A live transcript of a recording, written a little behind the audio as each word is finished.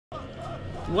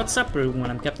What's up everyone,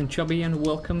 I'm Captain Chubby and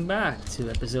welcome back to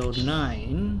episode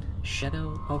 9,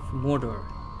 Shadow of Mordor.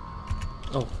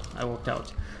 Oh, I walked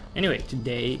out. Anyway,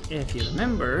 today, if you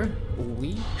remember,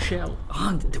 we shall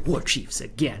hunt the Warchiefs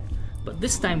again. But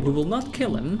this time we will not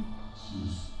kill him,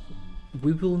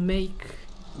 we will make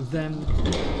them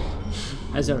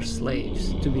as our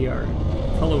slaves, to be our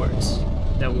followers.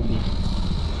 That will be.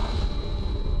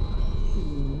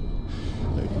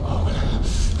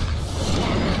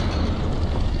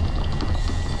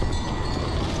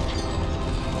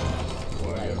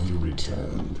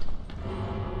 Returned.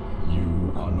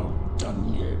 You are not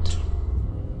done yet.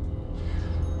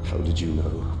 How did you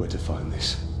know where to find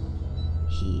this?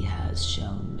 He has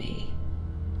shown me.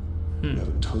 You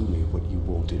haven't told me what you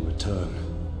want in return.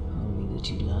 Only that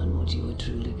you learn what you are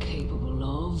truly capable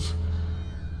of.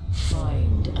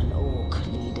 Find an orc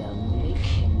leader, make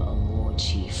him a war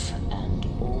chief, and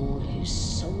all his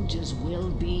soldiers will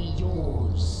be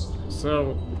yours.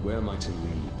 So, Where am I to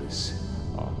lead this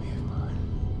army of mine?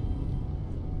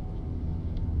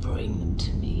 Bring them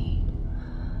to me,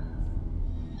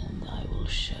 and I will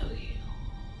show you.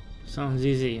 sounds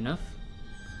easy enough.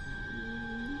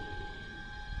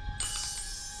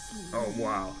 Oh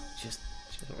wow, just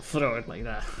throw it like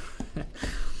that.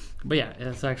 But yeah,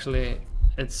 it's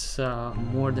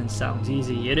more than sounds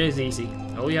easy. It is easy.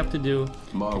 All you have to do,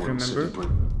 if you remember.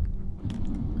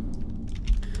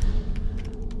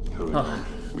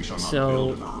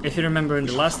 So if you remember in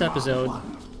the last episode,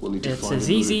 it's as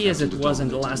easy as it was in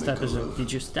the last episode. You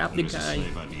just tap the guy,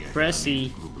 press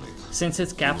E. Since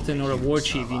it's captain or a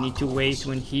warchief, you need to wait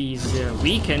when he's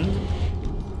weakened,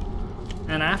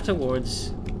 and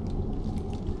afterwards.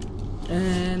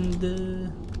 And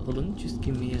hold on, just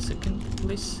give me a second,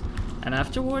 please. And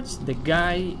afterwards, the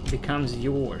guy becomes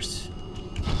yours.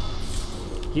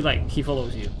 He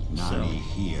follows you. So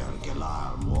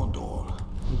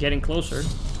getting closer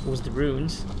was the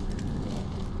runes.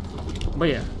 But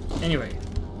yeah, anyway,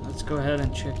 let's go ahead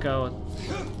and check out.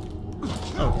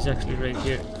 Oh, he's actually right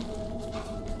here.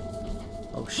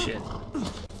 Oh shit.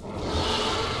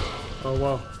 Oh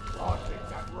wow.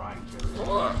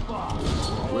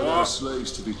 When our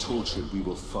slaves to be tortured, we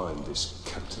will find this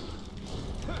captain.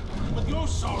 With your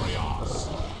sorry ass.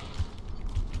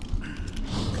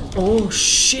 Oh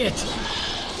shit!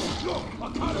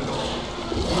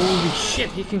 Holy shit,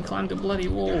 he can climb the bloody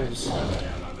walls.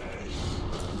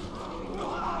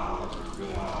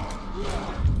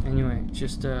 Anyway,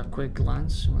 just a quick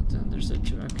glance. What there's a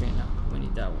okay, no, we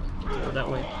need that way. Go that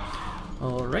way.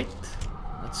 Alright.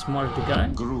 Let's mark the guy.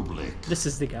 This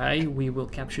is the guy we will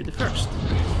capture the first.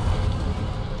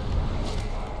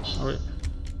 Alright.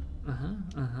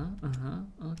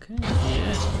 Okay.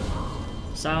 Yeah.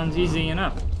 Sounds easy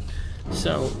enough.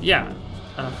 So, yeah.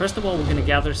 First of all, we're gonna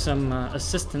gather some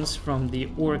assistance from the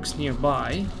orcs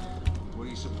nearby. What do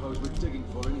you suppose we're digging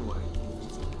for anyway?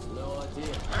 No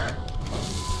idea.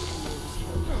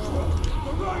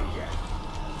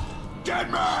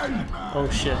 Dead man! Oh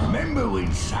shit. Remember when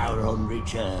Sauron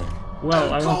returned?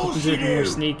 Well, I wanted to do it more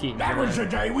sneaky. That was the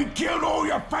day we killed all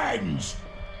your friends.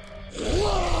 I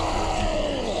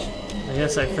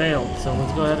guess I failed, so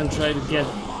let's go ahead and try to get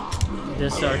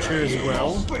this archer as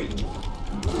well.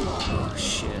 Oh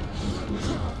shit.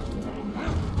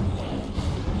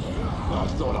 I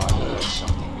thought I heard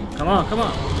something. Come on, come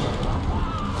on.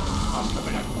 Must have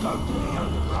been a goat in the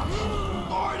underbrush.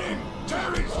 Bite him!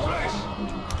 Tear his flesh!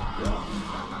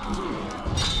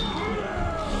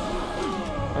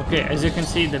 Okay, as you can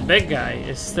see, the big guy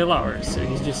is still ours, so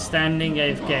he's just standing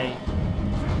AFK.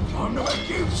 I'm gonna make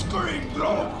you scream,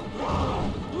 Glob!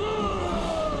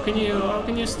 How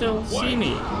can you still see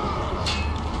me?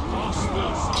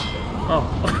 Oh.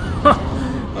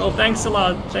 Oh, thanks a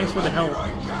lot. Thanks for the help.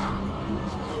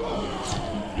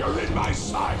 You're in my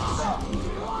sights!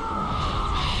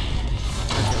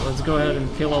 Okay, let's go ahead and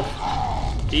kill off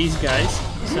these guys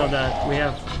so that we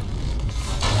have...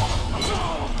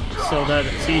 So that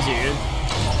it's easier.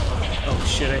 Oh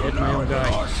shit, I hit my own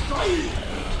guy.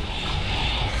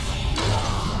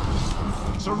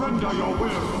 Surrender your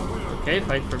will! Okay,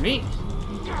 fight for me.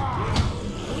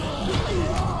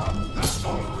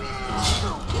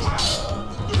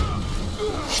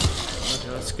 Okay,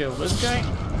 let's kill this guy.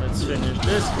 Let's finish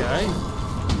this guy.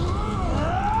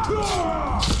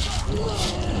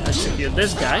 Execute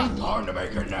this guy. Time to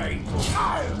make a name.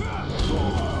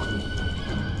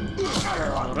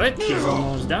 Alright, he's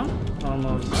almost down.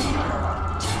 Almost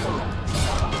down.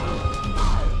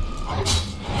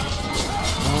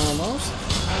 Almost.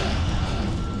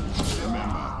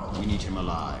 Remember, we need him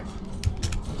alive.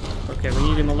 Okay, we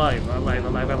need him alive. Alive.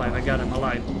 I got him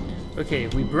alive. Okay,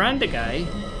 we brand the guy.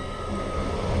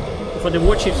 for the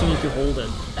Warchiefs, we need to hold it.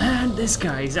 And this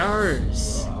guy is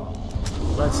ours.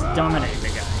 Let's dominate the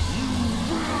guy.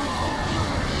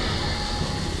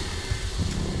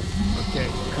 Okay,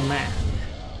 command.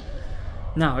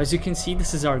 Now, as you can see,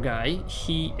 this is our guy.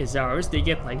 He is ours. They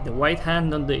get like the white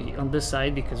hand on this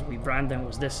side because we brand them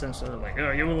with this, and so they're like,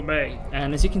 oh, you will obey.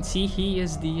 And as you can see,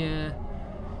 he's the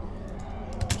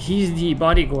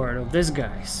bodyguard of this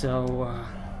guy. So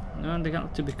no, they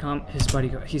got to become his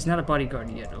bodyguard. He's not a bodyguard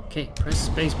yet. Okay, press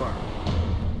spacebar.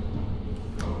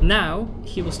 Now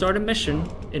he will start a mission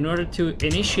in order to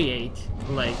initiate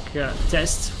like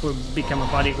tests for become a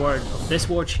bodyguard of this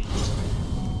Warchief.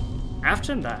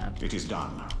 After that, It is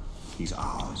done. He's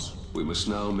ours. We must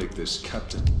now make this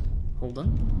captain. hold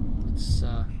on. Let's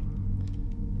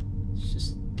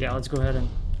just let's go ahead and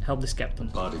help this captain.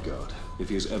 Bodyguard, if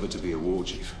he is ever to be a war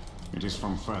chief. It is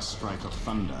from first strike of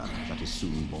thunder that is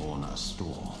soon born a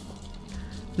storm.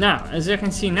 Now, as you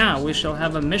can see now, we shall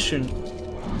have a mission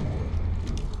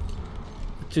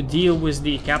to deal with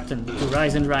the captain, to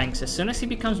rise in ranks. As soon as he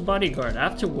becomes bodyguard,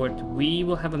 afterward, we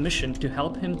will have a mission to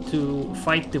help him to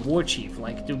fight the Warchief.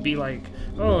 Like, to be like,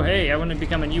 oh, hey, I want to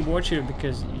become a new Warchief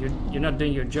because you're not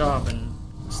doing your job and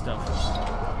stuff.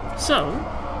 So,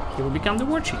 he will become the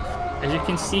Warchief. As you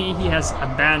can see, he has a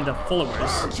band of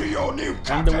followers. To your new And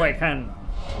captain. the white hand.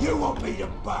 You want me to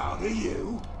bow to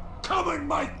you? Come and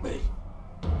make me.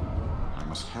 I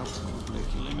must help Blake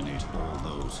eliminate all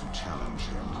those who challenge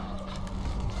him.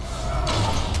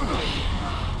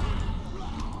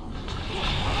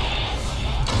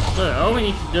 So all we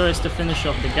need to do is to finish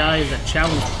off the guys that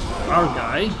challenge our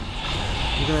guy.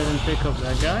 Go ahead and pick up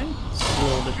that guy.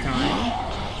 Slow the time.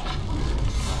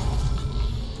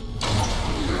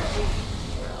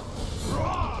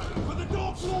 For the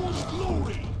Dark Lord's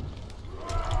glory.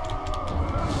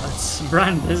 Let's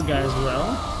brand this guy as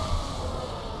well.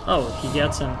 Oh, he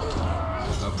gets him.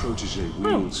 Our protege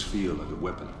wields fear like a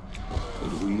weapon,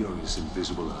 and we are his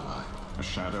invisible ally. A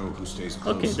shadow who stays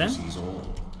close Okay, then. sees all.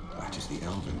 That is the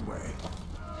Elven way.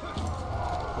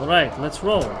 Alright, let's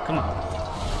roll. Come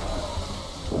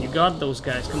on. You got those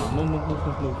guys. Come on, move, move, move,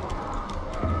 move, move.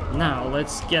 Now,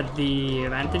 let's get the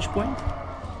vantage point.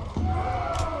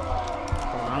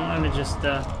 Hold on, let me just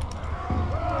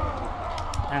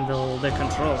handle the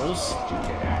controls.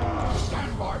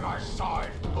 Stand by my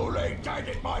side, or lay dead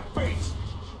at my feet.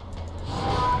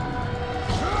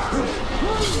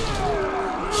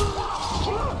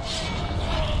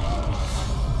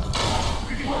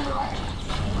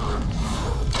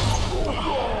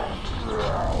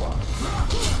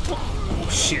 Oh,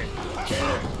 shit.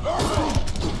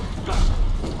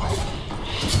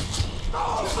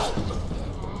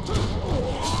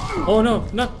 Oh no,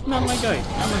 not my guy,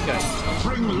 not my guy.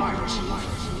 Bring light.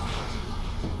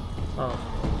 Oh.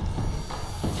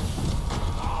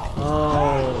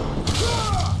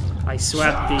 Oh. I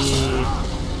swapped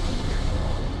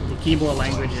the keyboard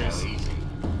languages.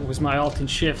 It was my alt and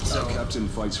shift, so Captain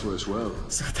fights for us well.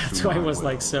 that's why it was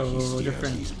like so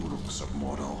different. These looks of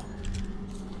Mordor.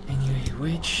 Anyway,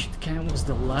 which camp was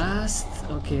the last?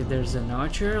 Okay, there's an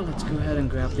archer. Let's go ahead and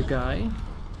grab the guy.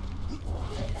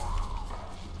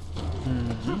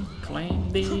 Climb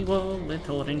the wall,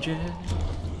 little ranger.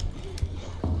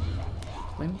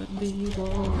 Climb the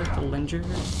wall, little ranger.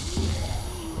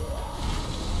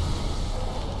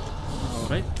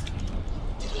 Alright.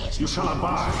 You shall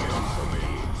abide for me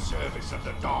in service of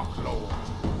the Dark Lord.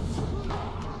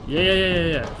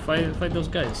 Yeah. Fight those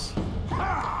guys.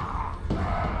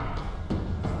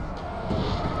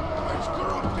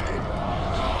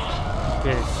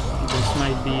 Okay, this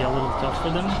might be a little tough for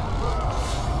them.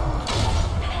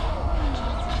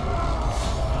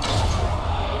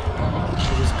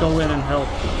 So just go in and help.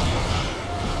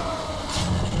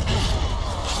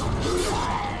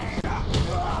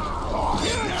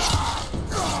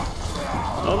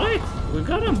 Alright, we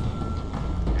got him.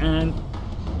 And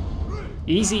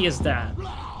easy as that.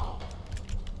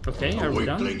 Okay, are we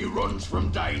done? Weakling who runs from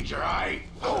danger, eh?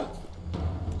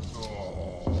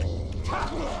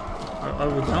 Are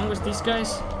we done with these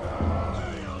guys?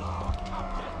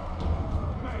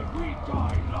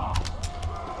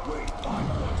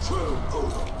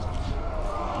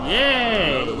 Now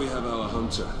Yay! that we have our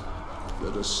hunter,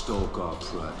 let us stalk our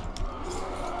prey.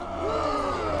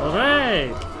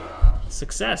 Alright!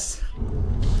 Success!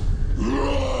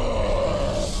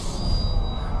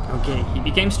 Okay, he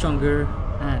became stronger,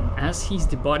 and as he's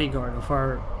the bodyguard of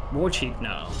our Warchief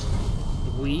now,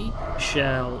 we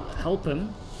shall help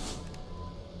him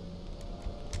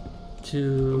The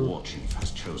to... Warchief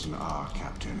has chosen our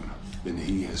captain. Then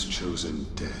he has chosen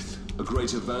death. A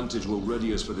great advantage will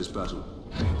ready us for this battle.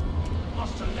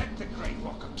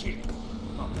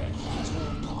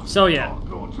 So yeah,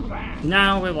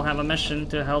 now we will have a mission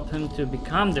to help him to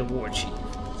become the Warchief,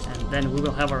 and then we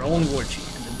will have our own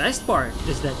Warchief. And the best part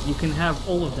is that you can have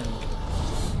all of them.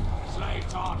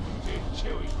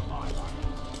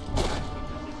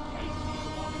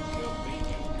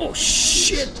 Oh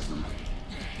shit!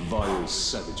 Vile,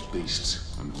 savage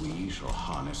beasts. And we shall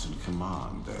harness and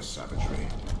command their savagery.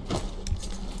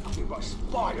 Nothing but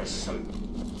spider soup.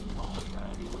 I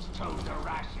heard he was told to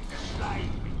ration to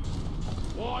slave me.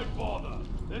 Why bother?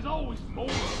 There's always more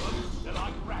of them. They're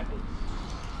like rabbits.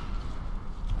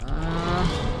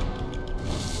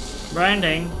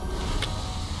 Branding.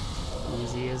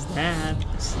 Easy as that.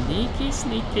 Sneaky,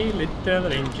 sneaky little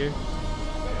ranger.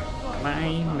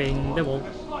 Climbing the wall.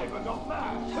 The slaver got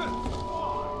mad.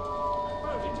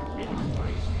 Burn it to bits,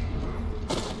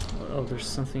 Oh, there's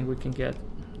something we can get.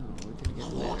 No, we can get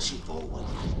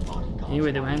there.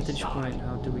 Anyway, the vantage point.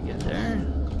 How do we get there?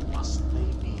 Let's go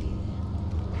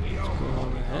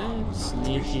ahead.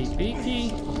 Sneaky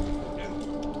peeky.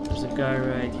 There's a guy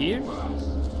right here.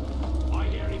 I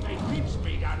hear he made rib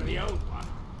speed out of the old one.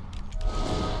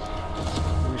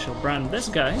 We shall brand this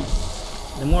guy.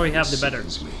 The more we have, the better.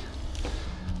 Sickens me.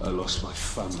 I lost my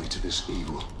family to this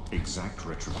evil. Exact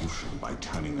retribution by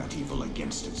turning that evil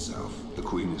against itself. The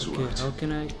Queen is Okay, right. how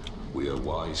can I? We are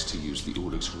wise to use the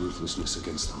Orlic's ruthlessness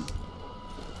against them.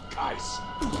 Case.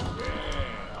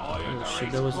 Yeah, I heard Oh the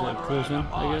shit, that was a close one,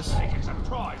 I guess. They can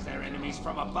surprise their enemies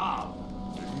from above.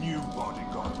 The new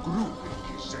bodyguard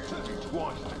grouping is set to be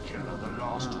twice the kill of the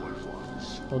last 12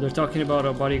 ones. Oh, they're talking about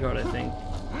a bodyguard, I think.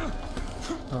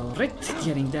 Alright,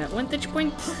 getting that vantage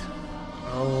point.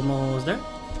 Almost there.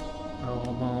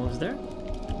 Almost there.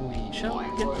 We shall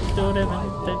get to the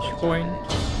vantage point.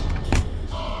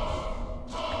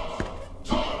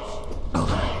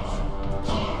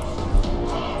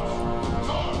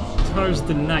 There's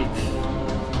the knife.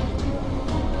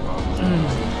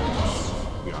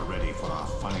 We are ready for our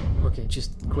fight. Okay,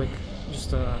 just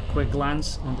a quick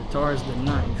glance on the Tars the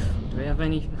knife. Do we have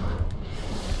any?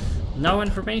 No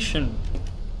information.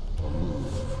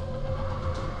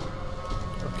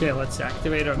 Okay, let's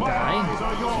activate our guy.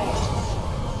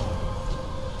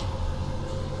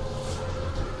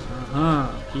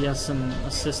 He has some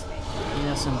assist. He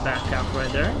has some backup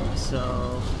right there.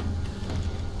 So.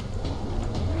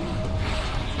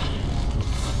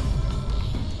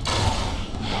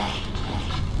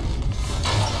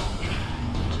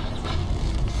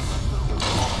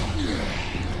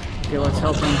 Okay, let's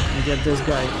help him and get this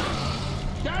guy.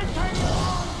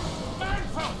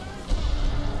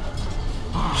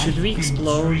 Should we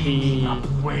explode the...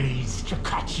 ways to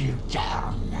cut you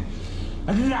down?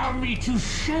 Allow me to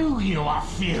show you a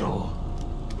few.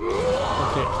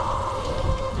 Okay.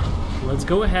 Let's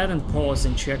go ahead and pause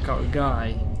and check our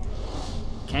guy.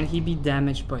 Can he be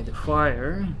damaged by the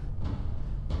fire?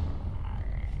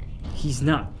 He's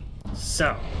not.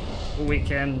 So, we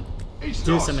can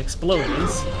do some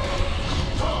explosions.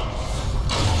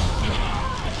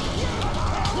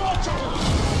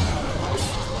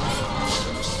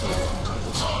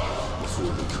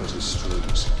 Before we cut his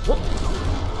strings.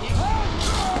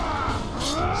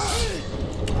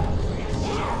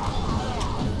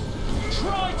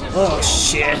 Oh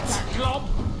shit!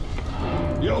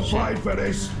 You'll fight for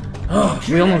this. Oh,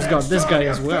 we almost got this guy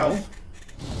as well.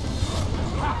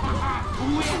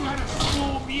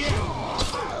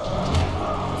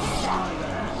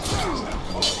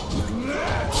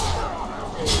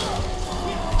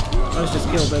 Let's just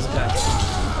kill this guy.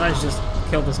 Let's just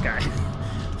kill this guy.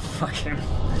 Fuck him.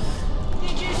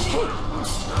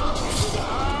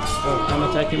 Oh, I'm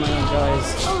attacking my own guys.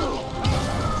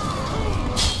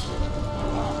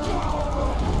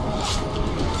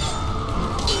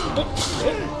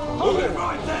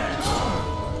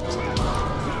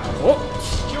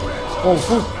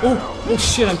 Oh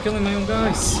shit, I'm killing my own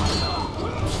guys.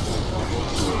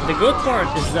 The good part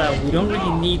is that we don't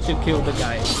really need to kill the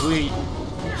guy.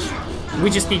 We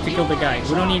just need to kill the guy. We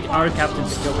don't need our captain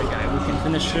to kill the guy. We can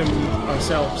finish him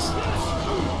ourselves.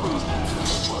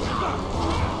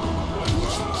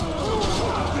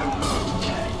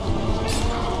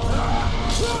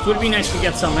 It would be nice to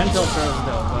get some intel first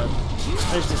though, but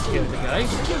let's just kill the guy.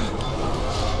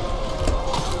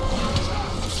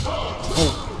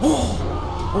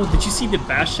 Oh, did you see the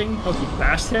bashing? How he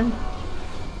bashed him?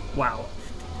 Wow.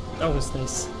 That was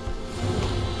nice.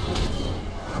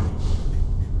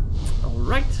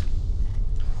 Alright.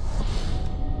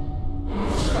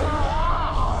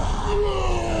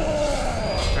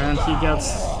 And he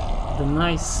gets the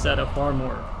nice set of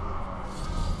armor.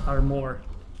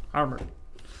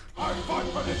 I fight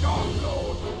for the Dark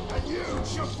Lord, and you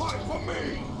shall fight for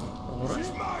me. This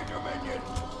is my dominion.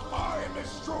 I am the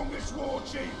strongest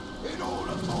warchief in all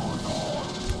of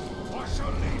Mordor. I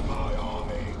shall lead my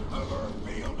army over a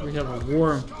field of We have a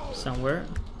worm somewhere.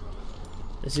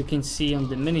 As you can see on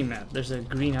the mini-map, there's a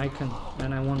green icon,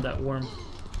 and I want that worm.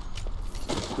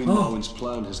 Queen Marwen's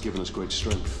plan has given us great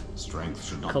strength. Strength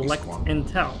should not Collect be squandered.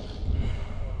 intel.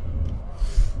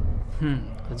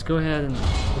 Let's go ahead and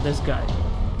with this guy.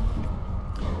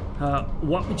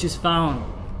 What we just found.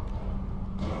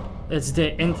 It's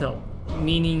the intel,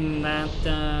 meaning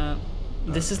that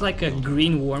this is like a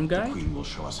green worm guy, Queen will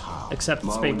show us how. except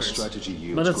it's Marwen's papers. strategy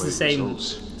yields But it's the great same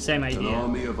results. same An idea.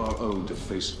 army of our own to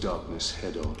face darkness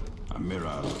head on. A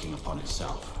mirror looking upon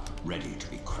itself, ready to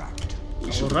be cracked.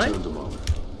 We should Alright. return to Marwen.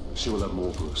 She will have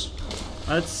more for us.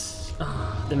 That's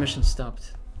the mission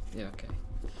stopped. Yeah, okay.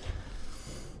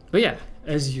 But yeah,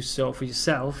 as you saw for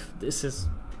yourself, this is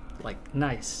like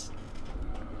nice.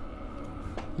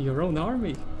 Your own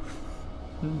army.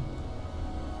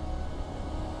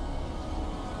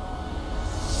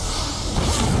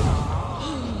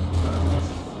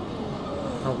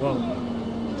 Oh wow.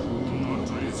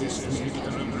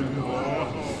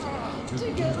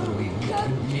 Together we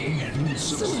can be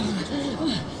still weak.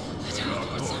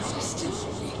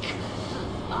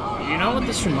 You know what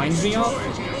this reminds me of?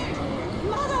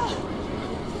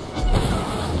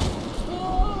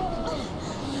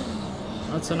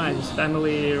 That's a nice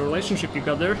family relationship you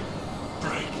got there.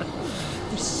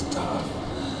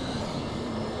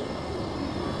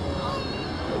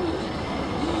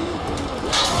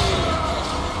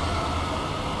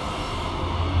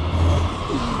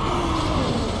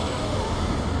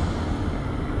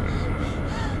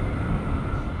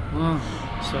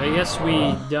 So I guess we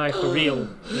die for real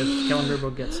if Calendar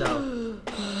gets out.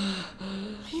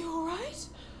 Are you alright?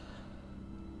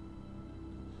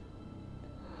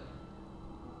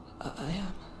 I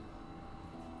am.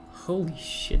 Holy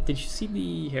shit, did you see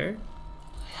the hair?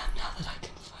 I am now that I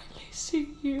can finally see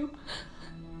you.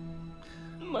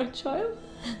 My child.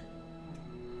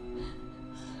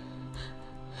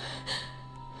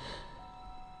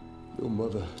 Your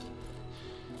mother.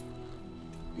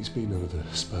 He's been under the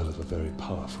spell of a very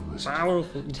powerful wizard.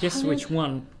 Powerful. Guess which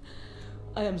one?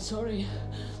 I am sorry.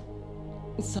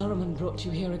 Saruman brought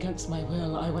you here against my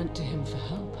will. I went to him for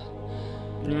help.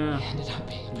 Yeah. I ended up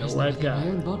being a The prisoner white within my guy.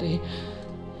 own body.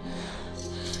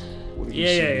 What have you Yeah,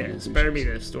 seen yeah, in yeah. your Spare me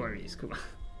visions? the stories. Come on.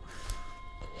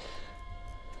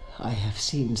 I have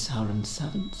seen Sauron's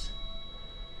servants.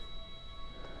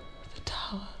 The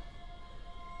tower.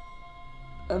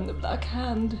 And the Black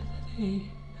Hand. They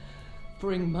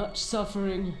bring much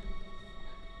suffering.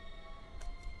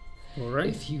 Alright.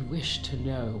 If you wish to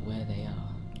know where they are,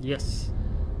 Yes.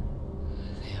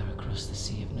 they are across the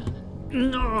Sea of Nurnen.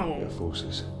 No! Their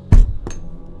forces.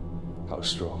 How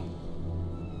strong?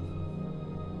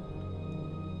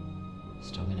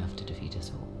 Strong enough to defeat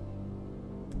us all.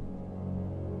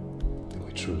 Then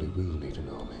we truly will need an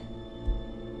army.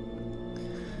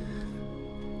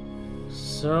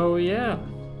 So yeah,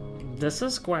 this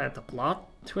is quite a plot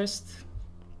twist.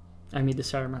 I mean the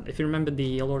Saruman. If you remember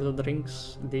the Lord of the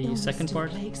Rings, the Illness second still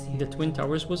part, plagues you. the Twin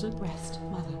Towers, was it? Rest,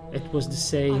 mother. It was the I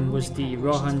same, will was make the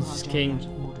preparations Rohan's to march king. out of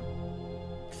Mordor.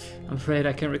 I'm afraid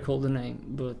I can't recall the name,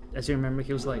 but as you remember,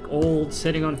 he was like old,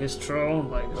 sitting on his throne,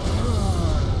 like,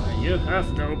 "Ah, you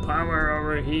have no power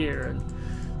over here." And,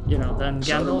 you know, then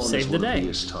Gandalf Saruman saved is the one of day. the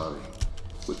Istari.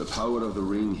 With the power of the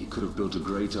ring, he could have built a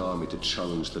great army to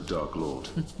challenge the Dark Lord.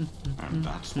 And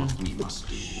that's what we must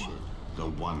do. The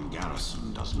one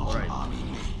garrison does not an army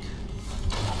make.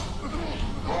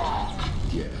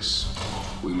 Yes,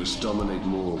 we must dominate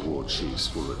more war chiefs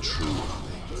for a true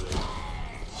army.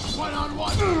 One on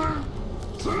one.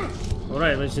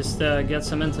 Alright, let's just get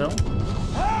some intel.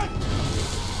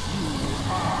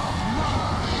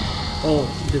 Oh,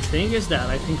 the thing is that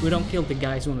I think we don't kill the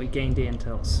guys when we gain the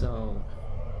intel, so...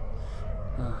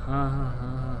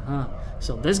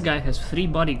 So this guy has 3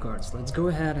 bodyguards. Let's go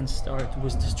ahead and start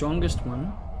with the strongest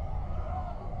one.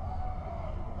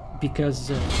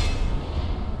 Because...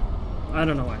 I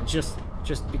don't know why, just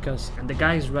because... And the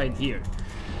guy is right here.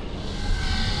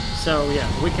 So yeah,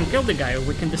 we can kill the guy or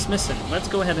we can dismiss him. Let's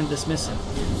go ahead and dismiss him.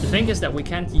 The thing is that we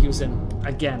can't use him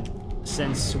again,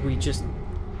 since we just...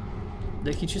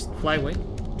 Did he just fly away?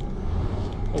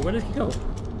 Oh, where did he go?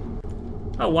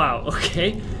 Oh wow,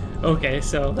 okay. Okay,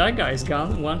 so that guy's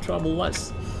gone, one trouble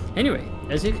less. Anyway,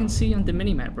 as you can see on the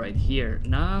minimap right here,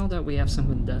 now that we have some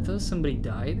vendetta, somebody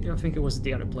died, I think it was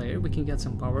the other player, we can get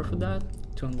some power for that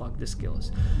to unlock the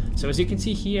skills. So as you can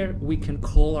see here, we can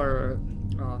call our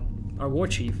our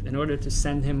Warchief in order to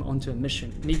send him onto a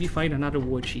mission. Maybe fight another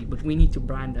Warchief, but we need to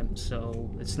brand him, so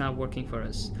it's not working for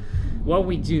us. What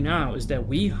we do now is that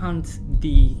we hunt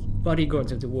the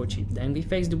bodyguards of the Warchief, then we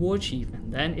face the Warchief,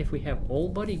 and then if we have all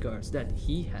bodyguards that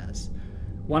he has,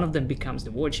 one of them becomes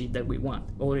the Warchief that we want,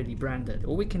 already branded,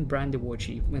 or we can brand the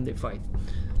Warchief when they fight.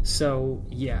 So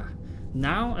yeah,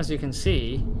 now as you can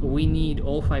see, we need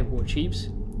all 5 Warchiefs.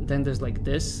 Then there's like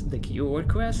this, the keyword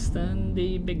quest, and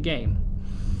the big game.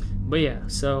 But yeah,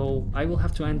 so I will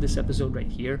have to end this episode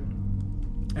right here,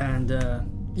 and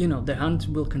you know, the hunt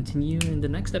will continue in the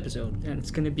next episode, and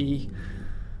it's gonna be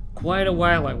quite a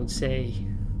while, I would say,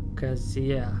 because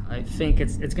yeah, I think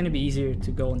it's gonna be easier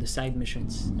to go on the side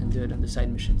missions and do it on the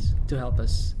side missions to help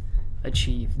us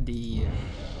achieve the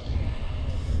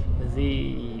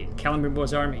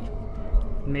Celebrimbor's army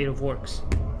made of orcs.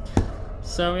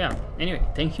 So yeah, anyway,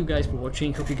 thank you guys for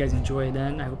watching, hope you guys enjoyed,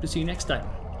 and I hope to see you next time.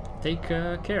 Take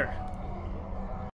care.